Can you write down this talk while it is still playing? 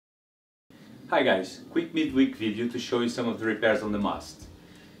Hi guys, quick midweek video to show you some of the repairs on the mast.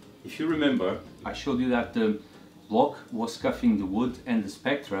 If you remember, I showed you that the block was scuffing the wood and the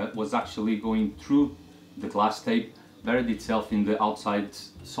spectra was actually going through the glass tape, buried itself in the outside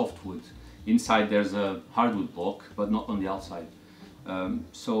softwood. Inside there's a hardwood block, but not on the outside.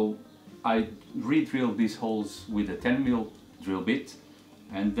 So I re-drilled these holes with a 10mm drill bit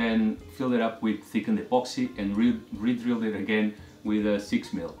and then filled it up with thickened epoxy and re-drilled it again with a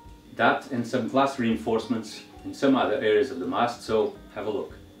 6mm. That and some glass reinforcements in some other areas of the mast, so have a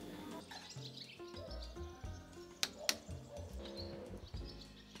look.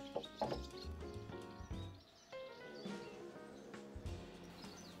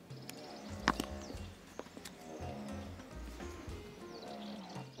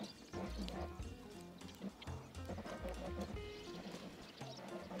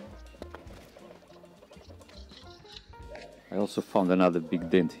 I also found another big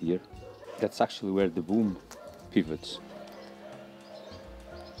dent here. That's actually where the boom pivots.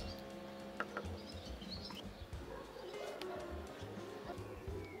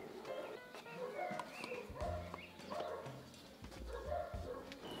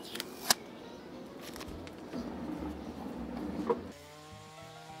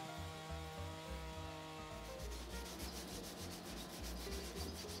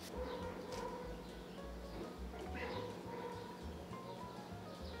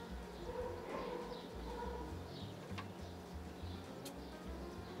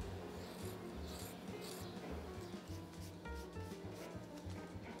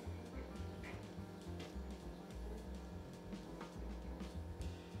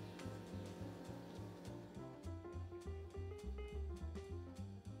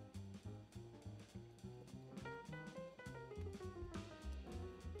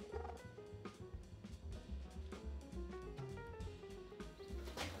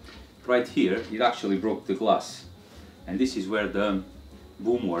 Right here, it actually broke the glass, and this is where the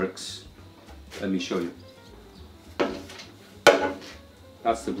boom works. Let me show you.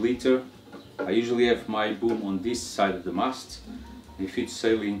 That's the bleater. I usually have my boom on this side of the mast. If it's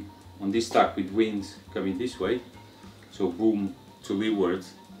sailing on this tack with wind coming this way, so boom to leeward,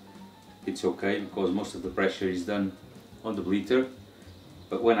 it's okay because most of the pressure is done on the bleater.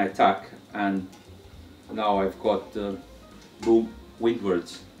 But when I tack, and now I've got the boom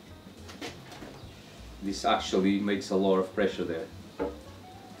windwards, this actually makes a lot of pressure there.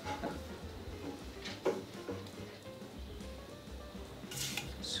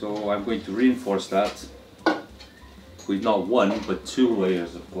 So I'm going to reinforce that with not one but 2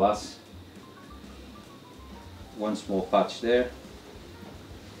 layers of glass. One small patch there,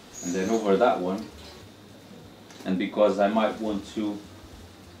 and then over that one. And because I might want to,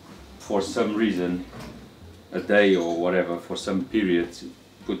 for some reason, a day or whatever, for some period,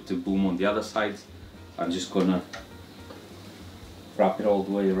 put the boom on the other side, I'm just gonna wrap it all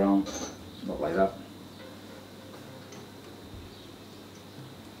the way around, not like that,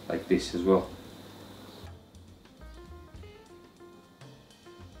 like this as well.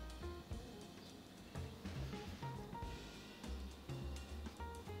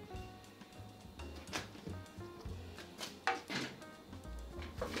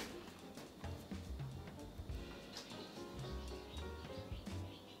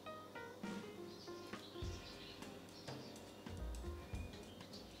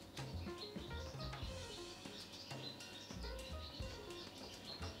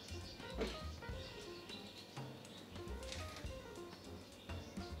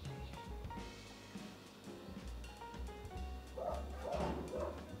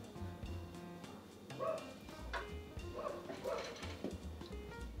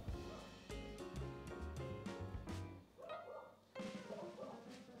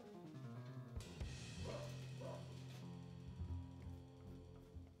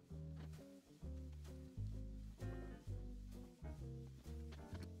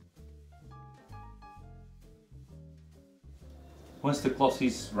 Once the cloth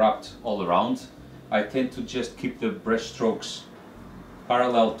is wrapped all around, I tend to just keep the brush strokes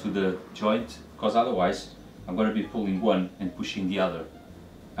parallel to the joint, because otherwise I'm going to be pulling one and pushing the other,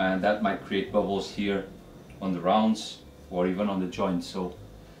 and that might create bubbles here on the rounds or even on the joint. So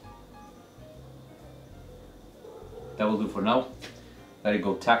that will do for now. Let it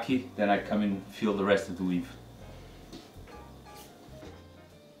go tacky, then I come in and feel the rest of the weave.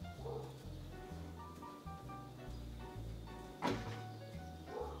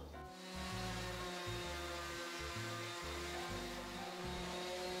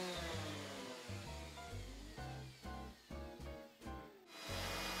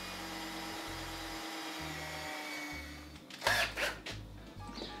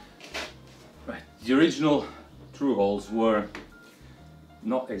 The original through holes were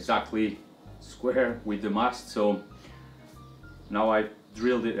not exactly square with the mast, so now I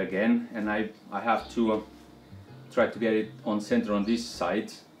drilled it again, and I have to try to get it on center on this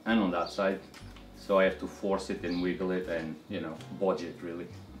side and on that side, so I have to force it and wiggle it and, you know, bodge it really.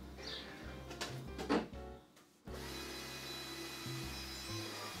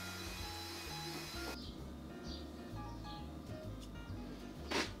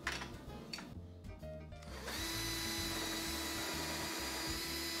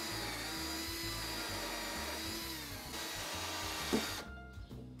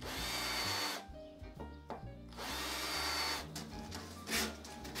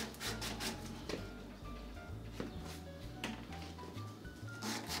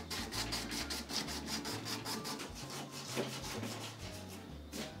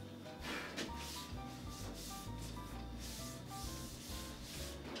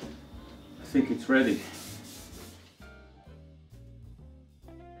 I think it's ready.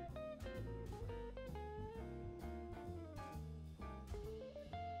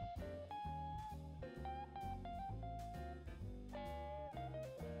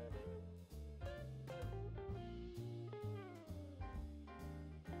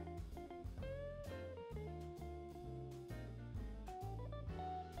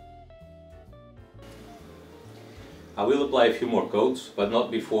 I will apply a few more coats, but not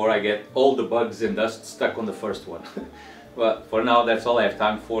before I get all the bugs and dust stuck on the first one. But for now, that's all I have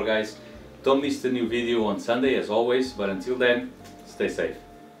time for, guys. Don't miss the new video on Sunday as always, but until then, stay safe.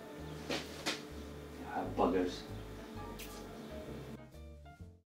 Buggers.